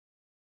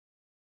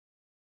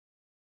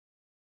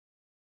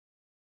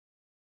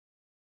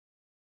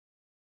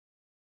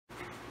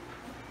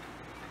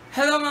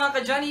Hello mga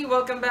ka-Johnny!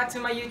 Welcome back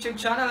to my YouTube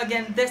channel.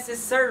 Again, this is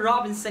Sir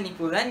Raubensun,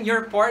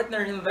 your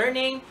partner in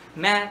learning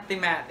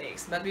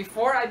mathematics. But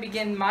before I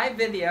begin my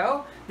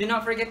video, do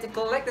not forget to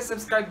click the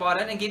subscribe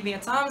button and give me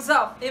a thumbs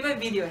up if my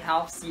video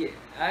helps you.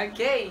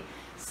 Okay,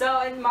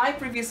 so in my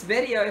previous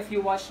video, if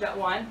you watched that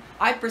one,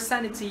 I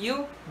presented to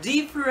you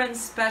different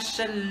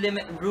special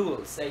limit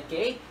rules.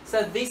 Okay,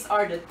 so these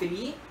are the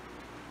three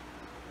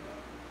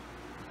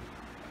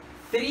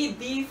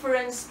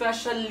different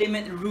special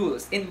limit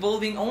rules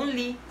involving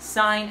only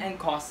sine and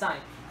cosine.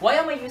 Why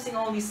am I using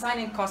only sine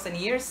and cosine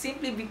here?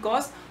 Simply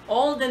because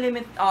all the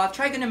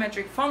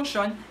trigonometric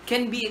function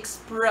can be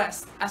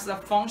expressed as a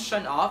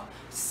function of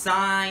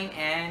sine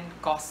and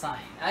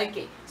cosine.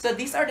 Okay, so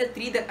these are the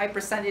three that I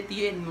presented to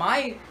you in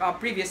my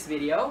previous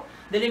video.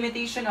 The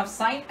limitation of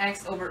sine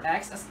x over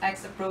x as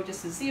x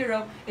approaches to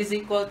 0 is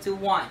equal to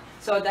 1.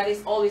 So that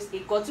is always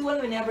equal to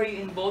 1 whenever you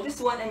involve this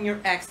one and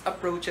your x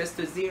approaches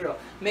to 0.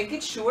 Make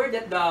it sure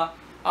that the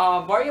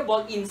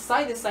variable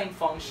inside the sine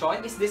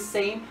function is the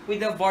same with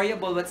the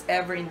variable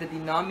whatever in the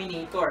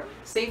denominator.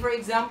 Say for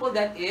example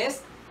that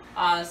is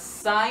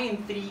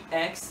sine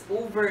 3x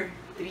over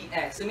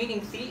 3x. So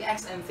meaning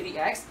 3x and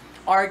 3x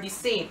are the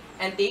same.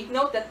 And take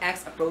note that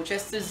x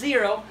approaches to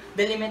 0,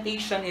 the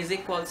limitation is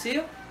equal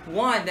to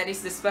 1. That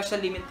is the special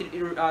limit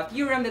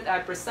theorem that I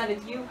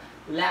presented to you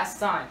last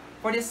time.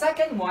 For the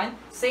second one,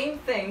 same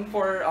thing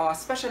for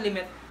special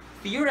limit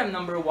theorem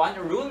number 1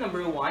 or rule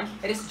number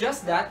 1. It is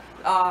just that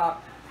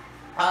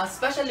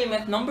special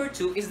limit number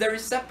 2 is the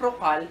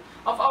reciprocal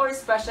of our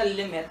special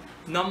limit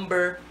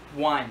number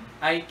 1.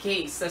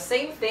 Okay, so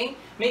same thing,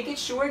 make it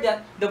sure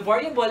that the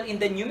variable in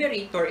the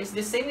numerator is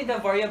the same with the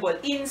variable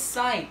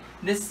inside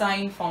the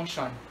sine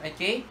function.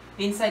 Okay,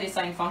 inside the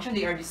sine function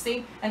they are the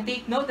same, and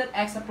take note that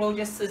x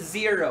approaches to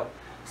 0.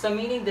 So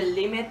meaning the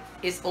limit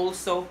is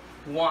also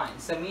 1.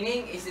 So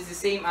meaning is the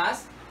same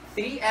as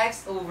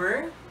 3x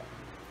over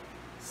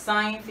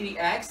sine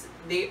 3x,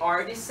 they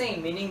are the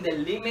same, meaning the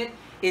limit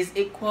is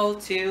equal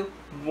to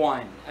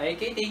 1.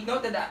 Okay, take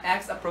note that the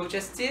x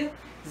approaches to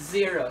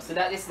 0. So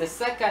that is the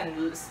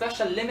second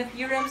special limit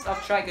theorems of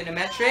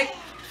trigonometric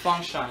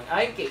function.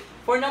 Okay,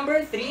 for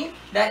number 3,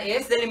 that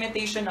is the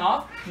limitation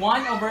of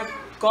 1 over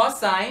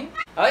cosine.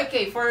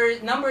 Okay, for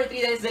number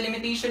 3, that is the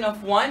limitation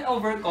of 1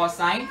 over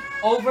cosine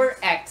over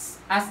x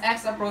as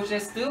x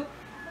approaches to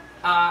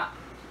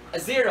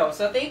 0.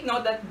 So take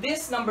note that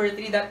this number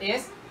 3, that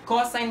is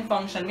cosine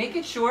function. Make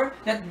it sure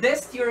that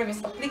this theorem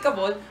is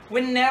applicable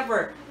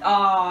whenever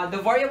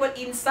the variable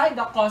inside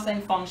the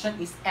cosine function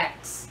is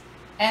x.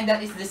 And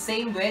that is the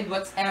same with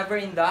whatever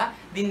in the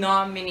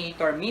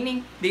denominator,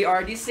 meaning they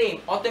are the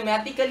same.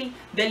 Automatically,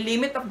 the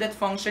limit of that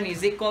function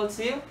is equal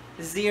to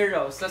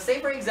 0. So say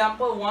for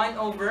example, 1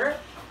 over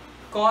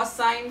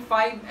cosine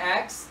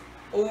 5x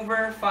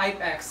over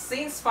 5x.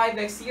 Since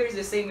 5x here is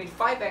the same with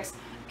 5x,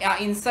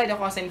 inside the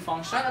cosine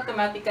function,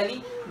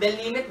 automatically the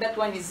limit that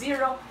one is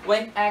 0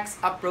 when x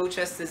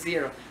approaches to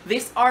 0.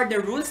 These are the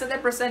rules that I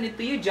presented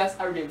to you, just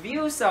a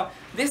review. So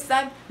this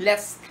time,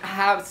 let's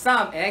have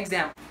some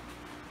examples.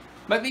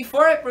 But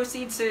before I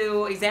proceed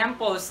to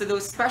examples to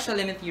those special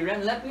limit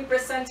theorem, let me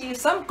present to you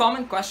some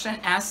common question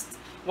asked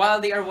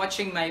while they are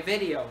watching my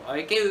video,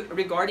 okay,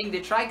 regarding the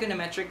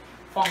trigonometric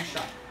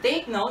function.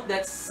 Take note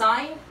that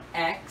sine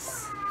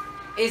x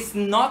is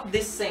not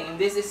the same.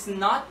 This is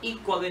not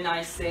equal when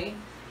I say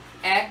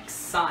x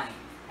sine.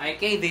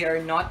 Okay, they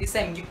are not the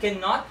same. You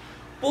cannot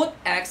put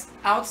x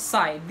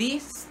outside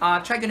this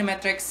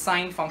trigonometric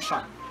sine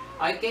function.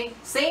 Okay,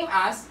 same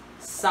as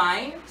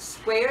sine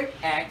squared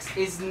x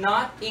is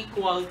not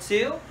equal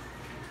to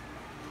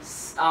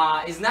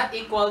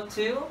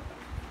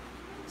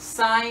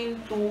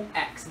sine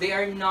 2x. They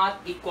are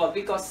not equal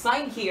because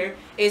sine here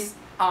is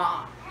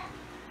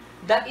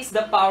that is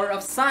the power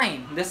of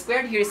sine. The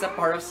squared here is the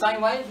power of sine,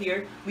 while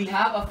here we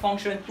have a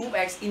function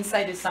 2x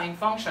inside the sine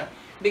function.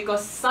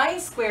 Because sine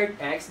squared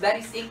x, that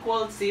is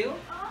equal to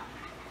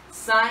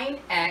sine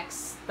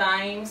x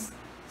times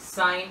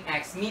sine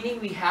x,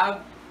 meaning we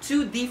have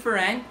two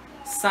different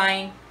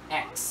sine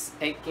x.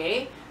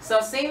 Okay, so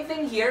same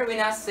thing here when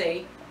I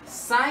say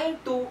sine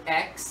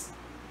 2x,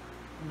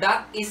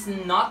 that is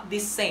not the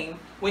same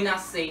when I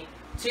say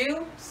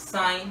 2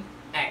 sine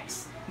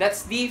x.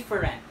 That's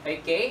different.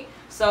 Okay,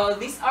 so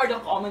these are the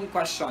common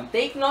question.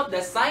 Take note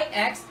that sine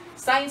x,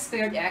 sine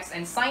squared x,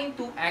 and sine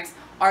 2x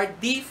are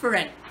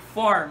different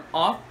form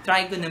of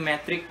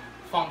trigonometric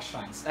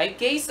functions.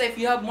 Okay, so if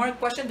you have more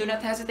questions, do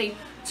not hesitate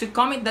to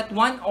comment that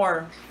one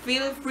or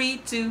feel free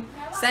to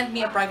send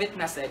me a private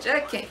message.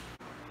 Okay,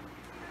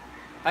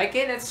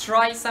 let's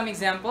try some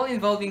example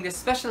involving the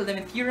special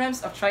limit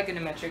theorems of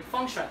trigonometric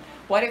function.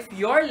 What if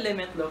your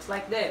limit looks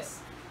like this?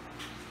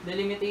 The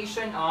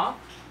limitation of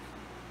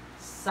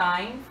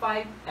sine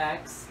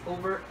 5x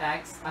over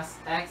x as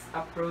x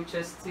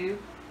approaches to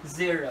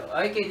 0.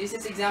 Okay, this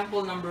is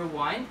example number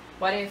 1.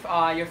 What if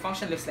your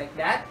function looks like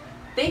that?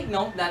 Take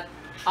note that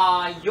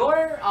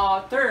your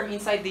term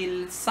inside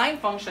the sine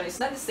function is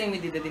not the same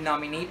with the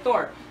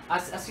denominator.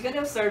 As you can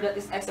observe that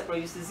this x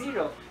approaches to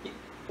 0.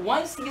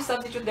 once you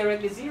substitute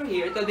directly 0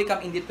 here, it will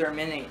become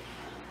indeterminate.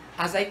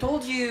 As I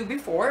told you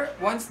before,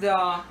 once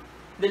the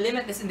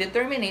limit is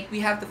indeterminate, we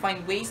have to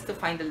find ways to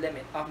find the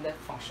limit of that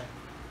function.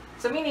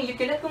 So meaning, you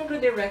cannot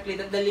conclude directly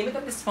that the limit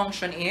of this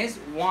function is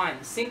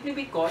 1, simply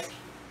because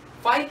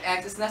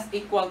 5x is not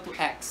equal to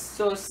x.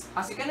 So,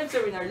 as you can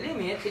observe in our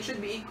limit, it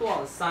should be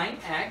equal sine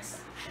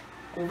x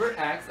over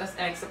x as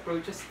x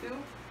approaches to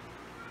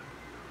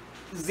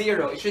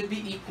 0. It should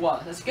be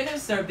equal. As you can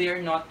observe, they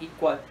are not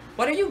equal.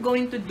 What are you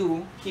going to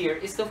do here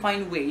is to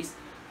find ways,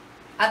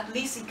 at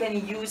least you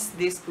can use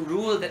this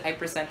rule that I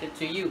presented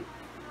to you.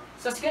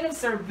 So as you can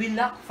observe, we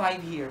lack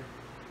 5 here.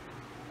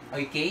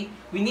 Okay?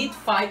 We need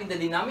 5 in the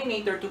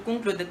denominator to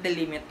conclude that the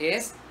limit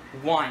is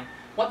 1.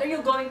 What are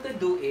you going to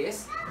do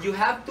is, you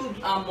have to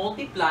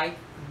multiply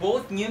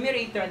both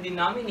numerator and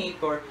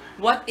denominator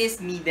what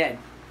is needed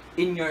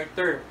in your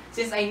term.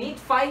 Since I need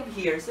 5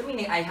 here, so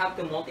meaning I have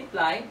to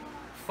multiply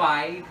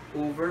 5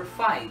 over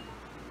 5.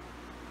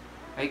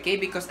 Okay,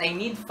 because I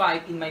need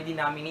 5 in my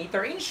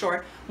denominator. In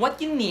short, what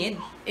you need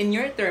in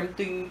your term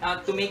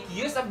to make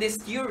use of this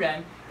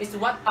theorem is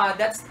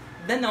that's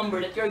the number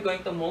that you're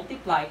going to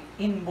multiply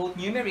in both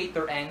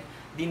numerator and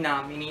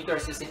denominator.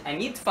 So since I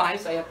need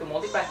 5, so I have to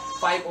multiply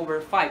 5 over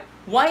 5.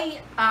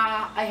 Why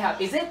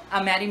is it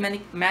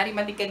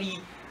mathematically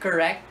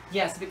correct?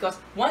 Yes, because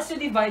once you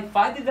divide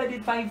 5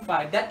 divided by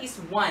 5, that is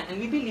 1. And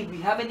we believe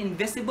we have an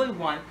invisible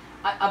 1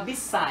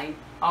 beside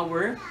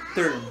our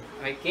term.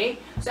 Okay?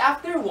 So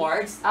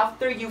afterwards,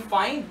 after you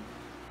find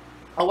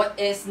what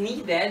is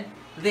needed,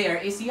 there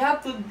is you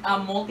have to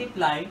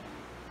multiply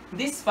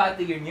this 5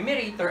 to your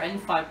numerator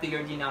and 5 to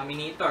your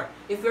denominator.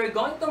 If we're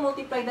going to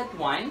multiply that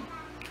 1,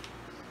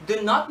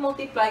 do not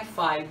multiply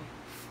 5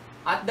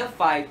 at the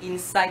 5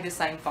 inside the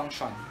sine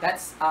function.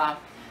 That's a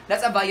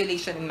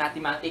violation in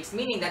mathematics,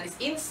 meaning that is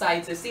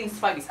inside. So since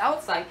 5 is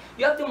outside,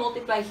 you have to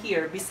multiply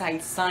here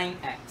besides sine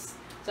x.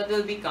 So it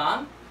will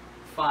become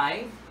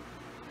 5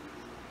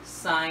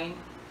 sine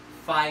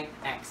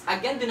 5x.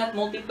 Again, do not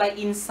multiply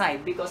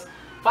inside because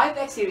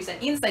 5x here is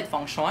an inside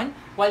function,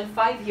 while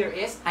 5 here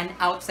is an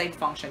outside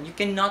function. You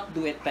cannot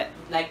do it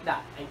like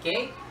that,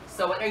 okay?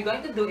 So what you're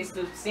going to do is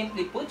to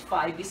simply put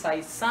 5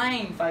 beside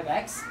sine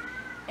 5x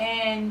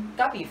and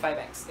copy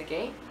 5x,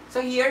 okay? So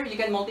here, you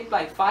can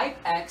multiply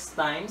 5x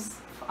times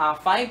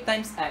 5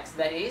 times x,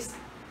 that is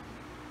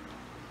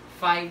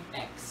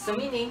 5x. So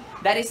meaning,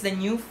 that is the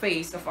new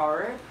phase of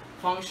our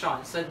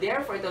function. So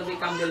therefore, it will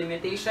become the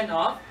limitation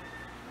of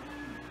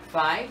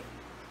 5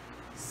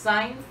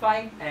 sine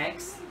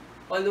 5x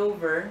all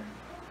over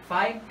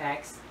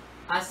 5x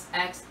as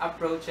x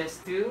approaches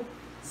to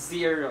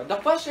 0. The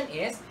question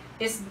is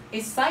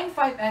sine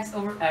 5x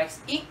over x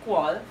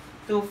equal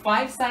to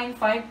 5 sine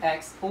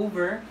 5x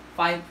over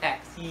 5x?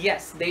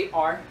 Yes, they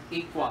are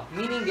equal,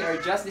 meaning they are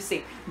just the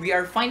same. We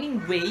are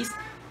finding ways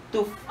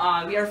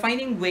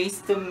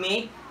to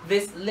make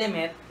this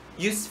limit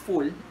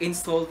useful in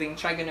solving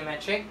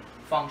trigonometric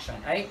function.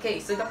 Okay,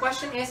 so the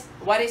question is,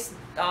 what is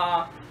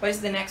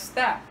the next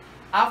step?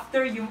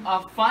 After you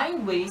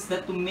find ways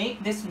that to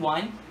make this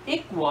one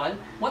equal,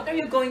 what are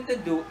you going to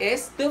do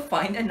is to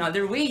find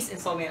another ways in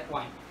solving that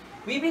one.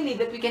 We believe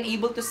that we can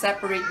able to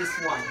separate this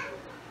one.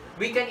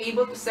 We can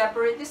able to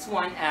separate this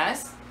one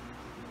as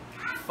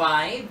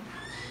 5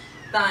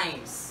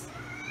 times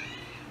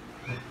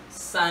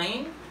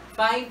sine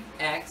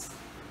 5x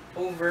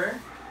over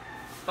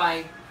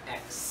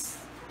 5x.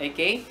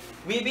 Okay?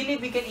 We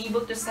believe we can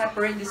able to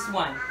separate this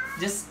one.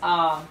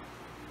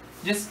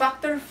 Just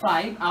factor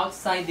 5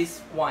 outside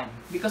this one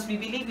because we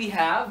believe we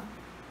have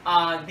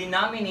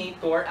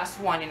denominator as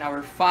 1 in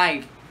our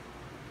 5.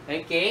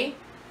 Okay?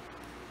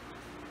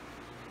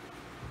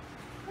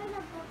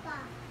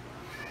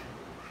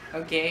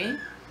 Okay?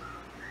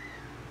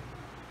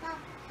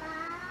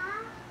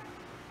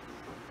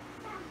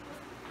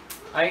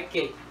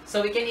 Okay,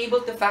 so we can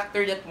able to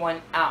factor that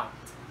one out.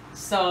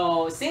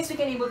 So, since we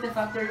can able to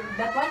factor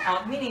that one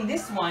out, meaning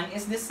this one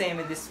is the same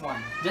with this one.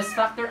 Just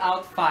factor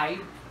out 5,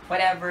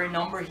 whatever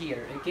number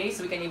here. Okay,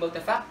 so we can able to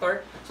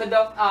factor. So,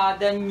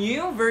 the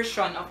new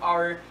version of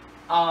our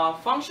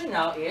function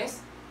now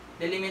is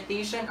the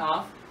limitation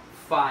of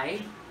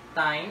 5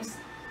 times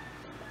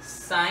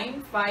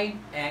sine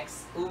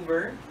 5x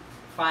over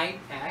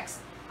 5x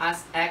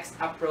as x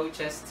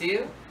approaches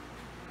to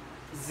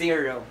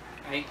 0.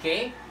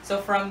 Okay, so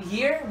from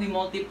here we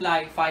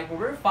multiply 5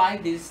 over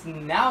 5. This is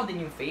now the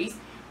new phase.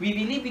 We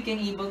believe we can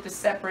able to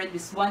separate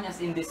this one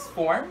as in this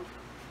form,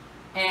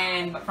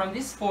 and from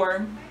this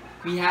form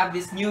we have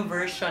this new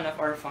version of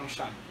our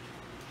function.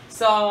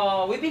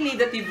 So we believe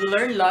that we've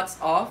learned lots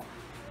of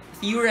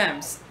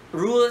theorems,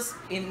 rules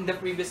in the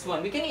previous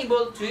one. We can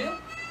able to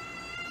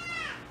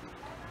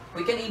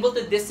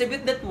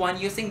distribute that one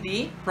using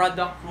the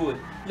product rule.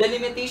 The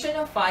limitation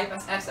of 5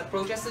 as x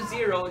approaches to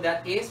 0,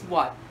 that is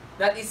what?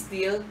 That is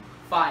still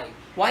 5.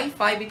 Why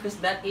 5? Because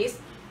that is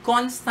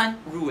constant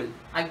rule.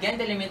 Again,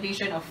 the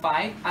limitation of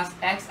 5 as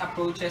x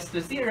approaches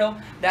to 0,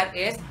 that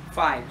is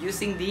 5.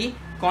 Using the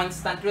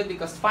constant rule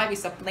because 5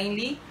 is a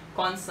plainly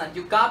constant.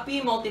 You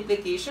copy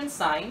multiplication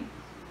sign.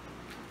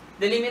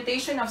 the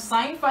limitation of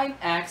sine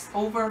 5x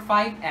over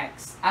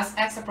 5x as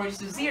x approaches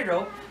to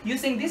 0.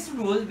 Using this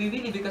rule, we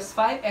believe because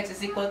 5x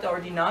is equal to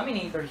our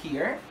denominator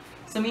here,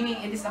 so meaning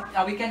it is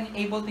we can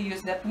able to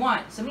use that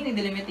 1. So meaning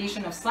the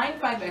limitation of sine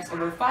 5x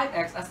over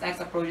 5x as x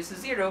approaches to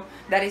 0,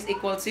 that is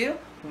equal to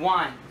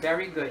 1.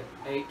 Very good.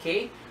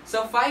 Okay.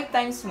 So 5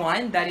 times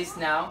 1, that is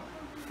now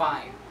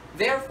 5.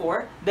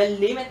 Therefore, the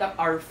limit of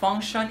our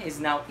function is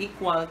now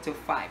equal to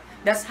 5.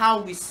 That's how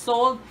we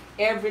solve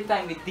every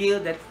time we deal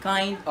that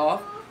kind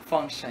of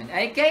function.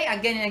 Okay,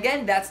 again and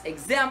again, that's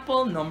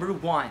example number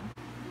 1.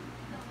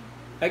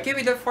 Okay,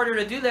 without further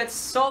ado, let's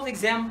solve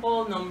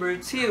example number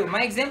 2.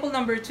 My example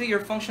number 2,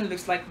 your function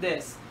looks like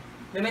this.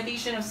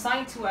 Limitation of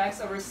sine 2x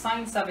over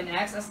sine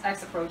 7x as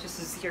x approaches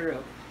to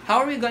 0. How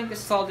are we going to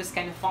solve this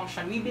kind of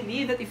function? We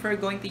believe that if we're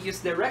going to use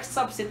direct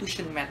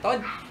substitution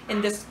method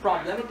in this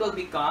problem, it will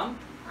become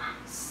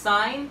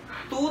sine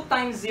 2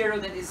 times 0,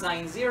 that is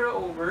sine 0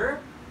 over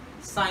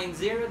sine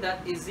 0,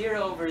 that is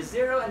 0 over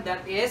 0, and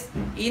that is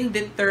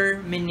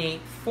indeterminate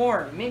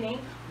form. Meaning,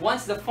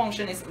 once the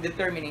function is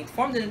indeterminate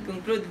form, then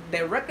conclude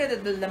directly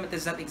that the limit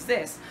does not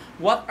exist.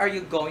 What are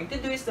you going to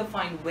do is to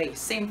find ways.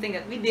 Same thing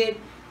that we did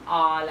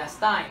last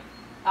time.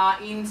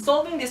 In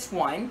solving this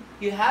one,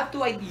 you have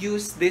to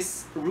use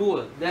this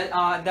rule.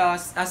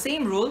 The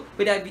same rule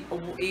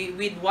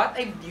with what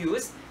I've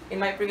used in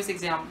my previous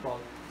example.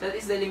 That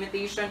is the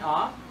limitation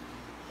of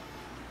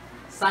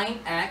sine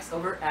x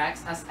over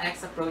x as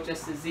x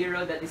approaches to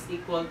 0, that is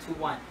equal to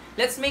 1.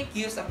 Let's make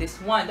use of this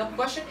one. The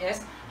question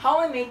is, how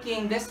am I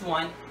making this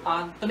one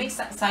to make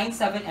sine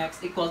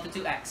 7x equal to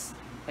 2x?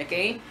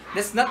 Okay?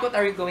 That's not what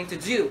are we going to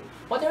do.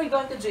 What are we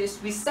going to do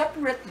is we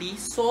separately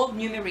solve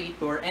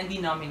numerator and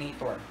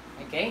denominator.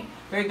 Okay?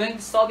 We're going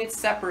to solve it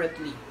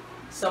separately.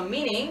 So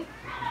meaning,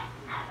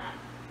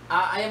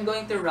 I am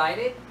going to write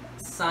it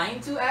sine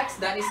 2x,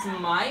 that is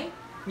my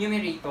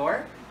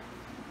numerator,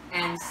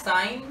 and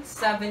sine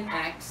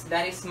 7x,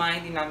 that is my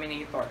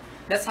denominator.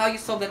 That's how you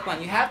solve that one.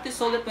 You have to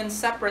solve that one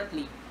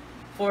separately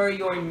for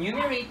your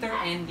numerator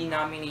and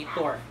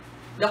denominator.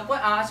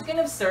 As you can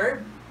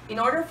observe, in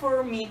order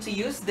for me to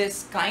use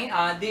this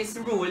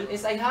rule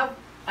is I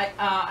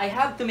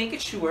have to make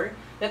it sure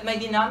that my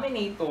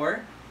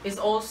denominator is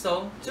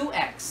also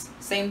 2x.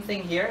 Same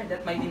thing here,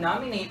 that my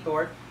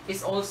denominator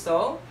is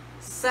also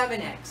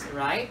 7x,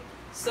 right?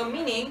 So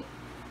meaning,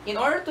 in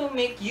order to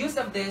make use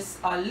of this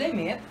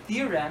limit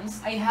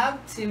theorems, I have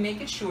to make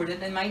it sure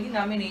that my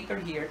denominator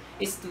here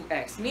is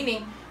 2x.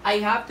 Meaning, I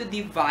have to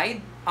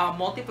divide,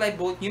 multiply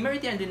both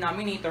numerator and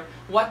denominator.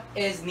 What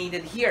is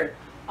needed here?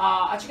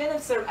 As you can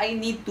observe, I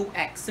need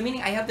 2x. So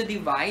meaning, I have to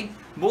divide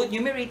both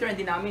numerator and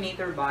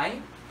denominator by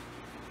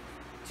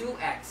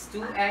 2x.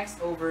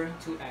 2x over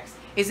 2x.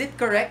 Is it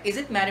correct? Is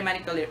it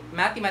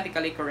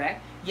mathematically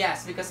correct?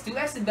 Yes, because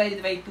 2x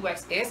divided by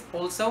 2x is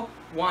also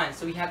 1.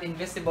 So we have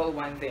invisible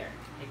 1 there.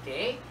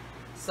 Okay,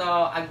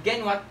 so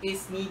again, what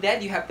is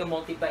needed? You have to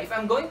multiply. If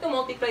I'm going to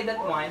multiply that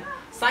one,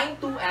 sine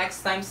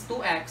 2x times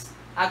 2x,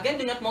 again,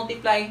 do not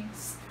multiply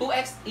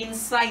 2x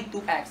inside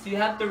 2x. You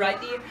have to write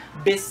here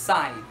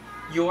beside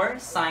your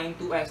sine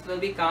 2x. It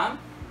will become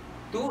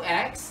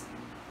 2x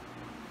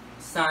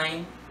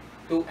sine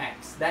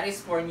 2x. That is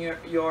for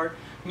your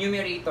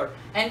numerator.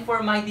 And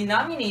for my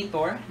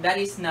denominator, that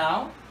is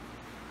now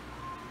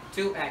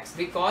 2x.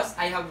 Because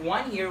I have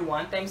 1 here,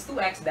 1 times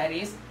 2x, that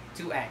is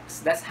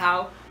 2x. That's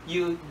how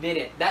you did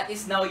it. That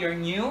is now your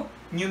new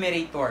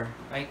numerator.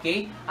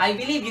 Okay? I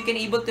believe you can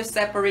able to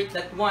separate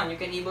that one. You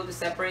can able to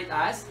separate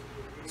as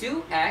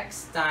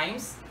 2x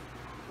times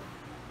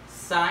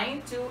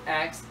sine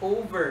 2x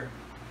over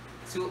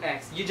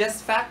 2x. You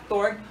just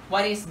factored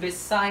what is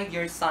beside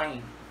your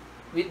sine.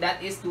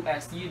 That is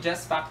 2x. You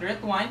just factor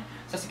it 1.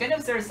 So as you can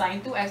observe, sine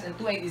 2x and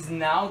 2x is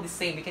now the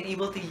same. You can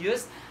able to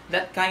use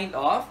that kind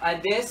of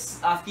this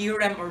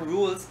theorem or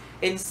rules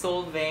in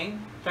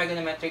solving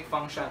trigonometric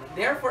function.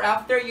 Therefore,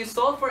 after you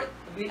solve for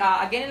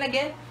again and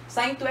again,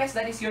 sine 2x,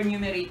 that is your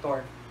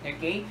numerator.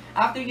 Okay?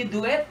 After you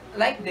do it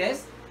like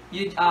this,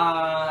 you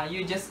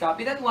just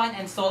copy that one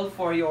and solve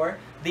for your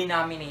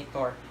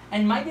denominator.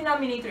 And my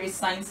denominator is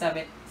sine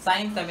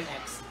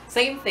 7x.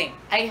 Same thing.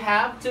 I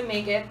have to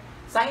make it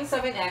sine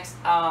 7x,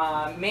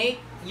 make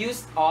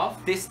use of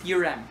this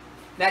theorem.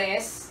 That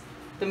is,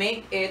 to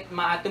make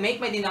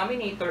my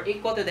denominator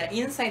equal to the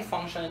inside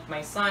function of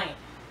my sine.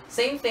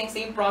 Same thing,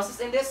 same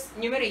process in this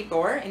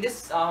numerator, in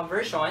this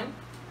version.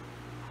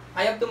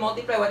 I have to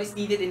multiply what is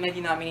needed in my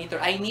denominator.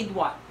 I need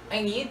what?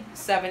 I need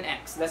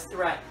 7x. That's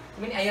right.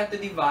 I mean, I have to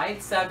divide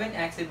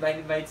 7x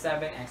divided by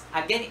 7x.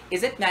 Again,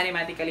 is it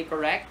mathematically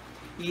correct?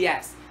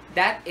 Yes,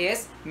 that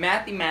is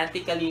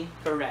mathematically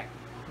correct.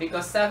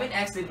 Because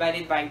 7x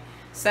divided by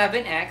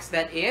 7x,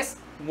 that is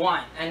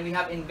 1. And we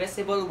have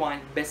invisible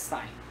 1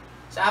 beside.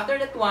 So after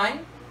that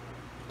one,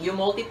 you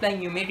multiply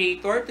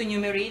numerator to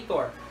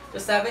numerator. So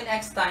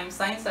 7x times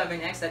sine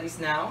 7x, that is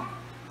now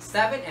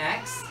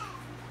 7x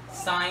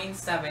sine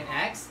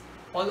 7x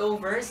all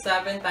over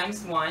 7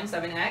 times 1,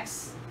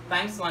 7x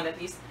times 1,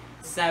 that is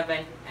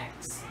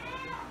 7x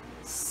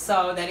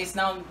so that is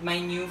now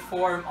my new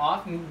form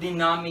of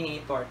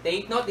denominator.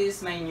 Take note, this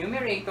is my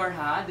numerator,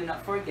 ha? Do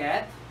not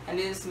forget. And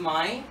this is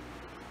my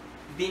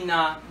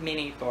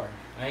denominator.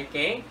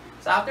 Okay?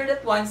 So after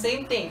that one,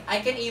 same thing. I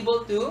can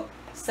able to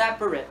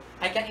separate.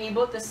 I can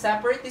able to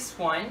separate this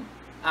one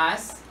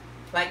as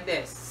like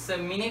this. So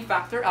meaning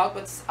factor out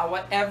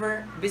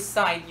whatever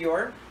beside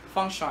your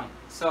function.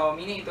 So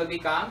meaning it will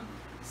become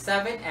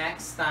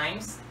 7x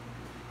times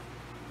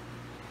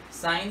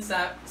sine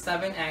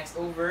 7x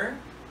over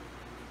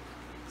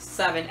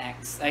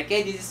 7x.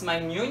 Okay, this is my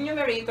new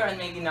numerator and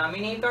my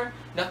denominator.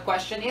 The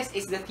question is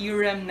the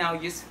theorem now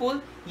useful?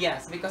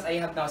 Yes, because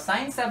I have now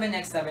sine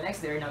 7x,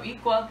 7x, they are now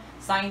equal.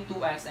 Sine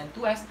 2x and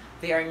 2x,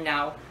 they are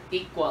now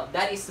equal.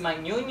 That is my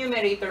new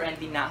numerator and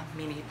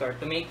denominator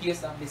to make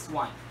use of this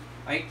one.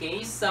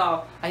 Okay,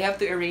 so I have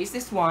to erase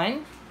this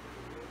one.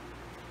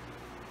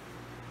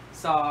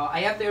 So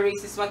I have to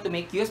erase this one to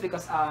make use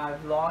because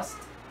I've lost,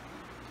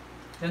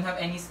 don't have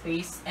any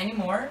space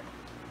anymore.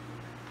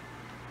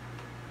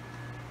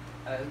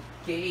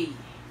 Okay.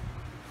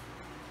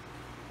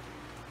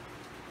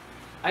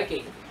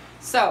 Okay,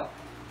 so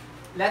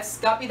let's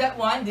copy that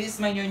one. This is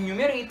my new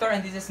numerator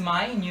and this is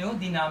my new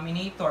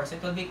denominator. So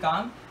it will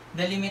become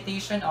the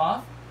limitation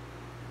of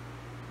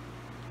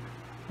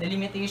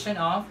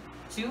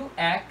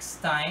 2x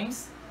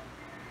times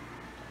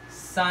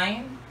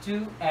sine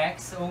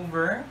 2x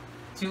over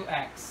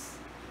 2x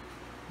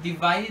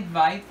divided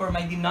by, for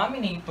my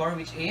denominator,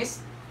 which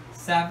is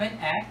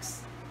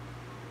 7x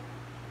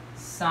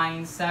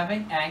sine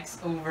 7x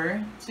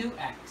over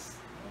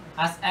 2x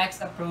as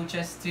x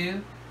approaches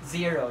to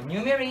 0.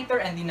 Numerator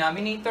and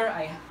denominator,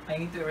 I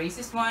need to erase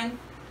this one.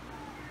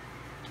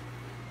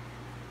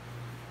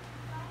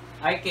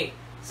 Okay,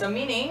 so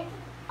meaning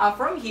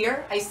from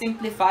here, I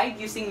simplified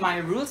using my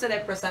rules that I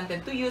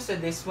presented to you. So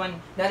this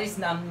one, that is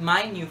now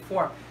my new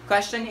form.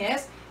 Question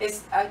is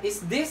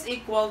this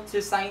equal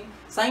to sine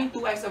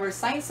 2x over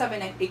sine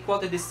 7x equal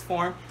to this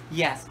form?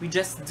 Yes, we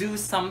just do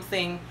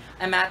something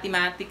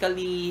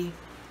mathematically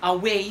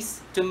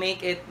ways to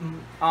make it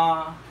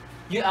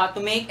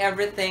to make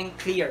everything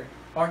clear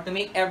or to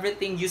make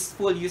everything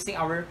useful using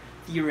our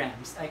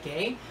theorems.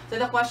 Okay, so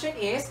the question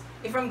is,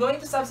 if I'm going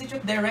to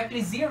substitute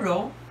directly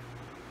 0,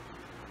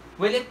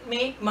 will it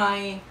make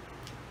my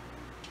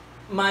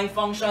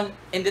function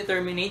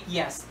indeterminate?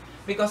 Yes,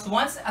 because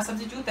once I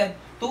substituted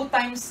 2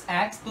 times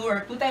x, 2 or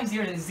 2 times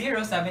 0 is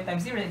 0, 7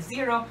 times 0 is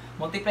 0,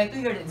 multiply 2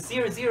 here is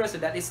 0, 0, so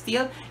that is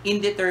still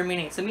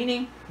indeterminate. So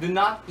meaning, do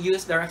not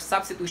use direct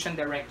substitution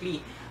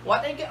directly.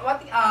 What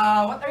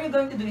are you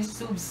going to do is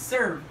to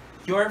observe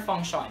your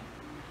function.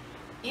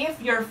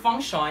 If your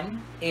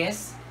function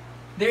is,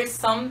 there is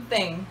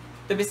something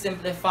to be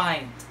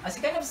simplified. As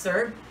you can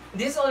observe,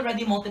 this is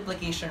already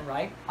multiplication,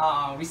 right?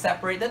 We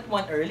separated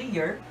one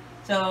earlier,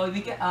 so we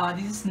can.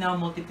 This is now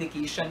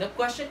multiplication. The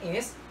question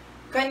is,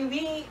 can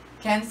we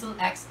cancel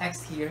x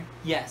here?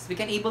 Yes, we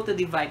can able to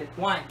divide it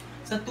 1.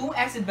 So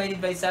 2x divided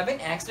by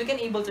 7x, we can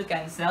able to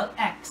cancel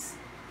x.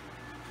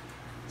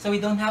 So we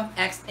don't have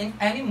x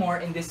anymore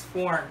in this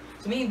form.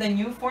 So meaning the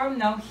new form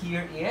now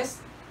here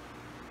is,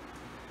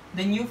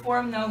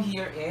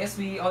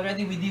 we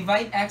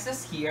divide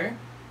x's here.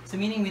 So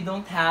meaning we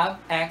don't have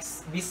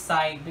x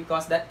beside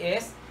because that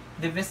is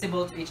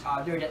divisible to each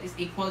other. That is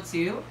equal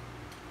to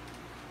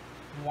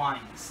 1.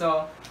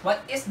 So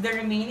what is the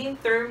remaining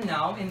term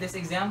now in this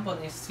example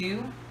is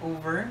 2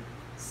 over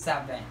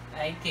 7.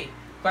 Okay.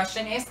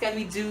 Question is, can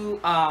we do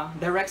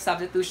direct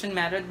substitution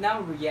method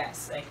now?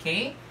 Yes.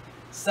 Okay.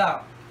 So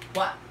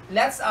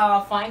let's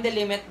find the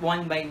limit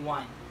one by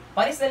one.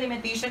 What is the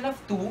limitation of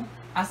 2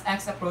 as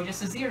x approaches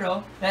to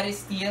 0? That is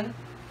still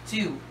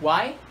 2.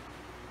 Why?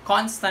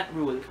 Constant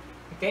rule.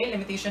 Okay,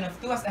 limitation of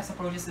 2 as x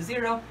approaches to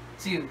 0,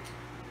 2.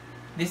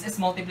 This is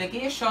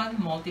multiplication.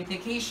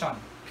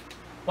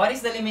 What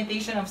is the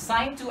limitation of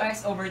sine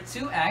 2x over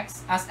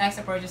 2x as x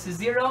approaches to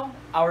 0?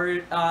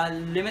 Our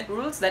limit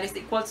rules, that is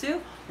equal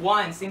to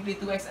 1. Simply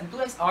 2x and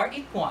 2x are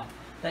equal.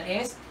 That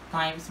is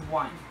times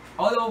 1.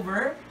 All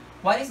over,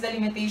 what is the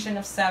limitation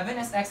of 7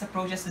 as x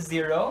approaches to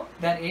 0?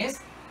 That is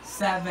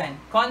 7.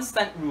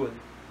 Constant rule.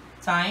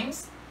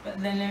 Times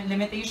the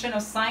limitation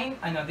of sine,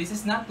 this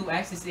is not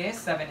 2x, this is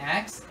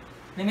 7x.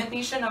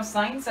 Limitation of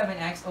sine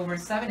 7x over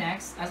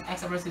 7x as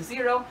x approaches to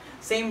 0.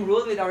 Same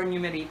rule with our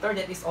numerator,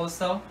 that is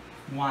also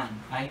 1.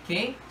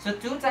 Okay? So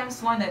 2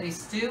 times 1, that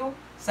is 2.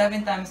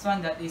 7 times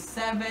 1, that is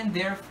 7.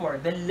 Therefore,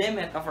 the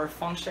limit of our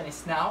function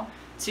is now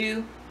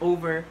 2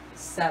 over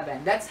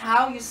 7. That's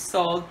how you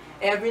solve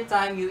every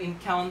time you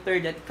encounter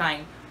that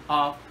kind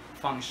of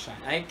function.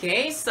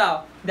 Okay,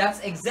 so that's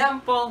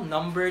example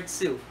number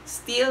 2.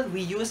 Still, we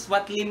use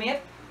what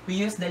limit? We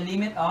use the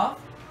limit of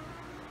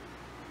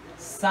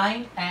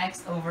sine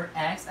x over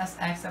x as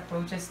x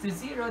approaches to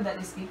 0. That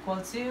is equal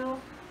to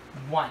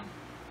 1.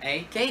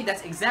 Okay,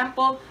 that's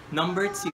example number 2.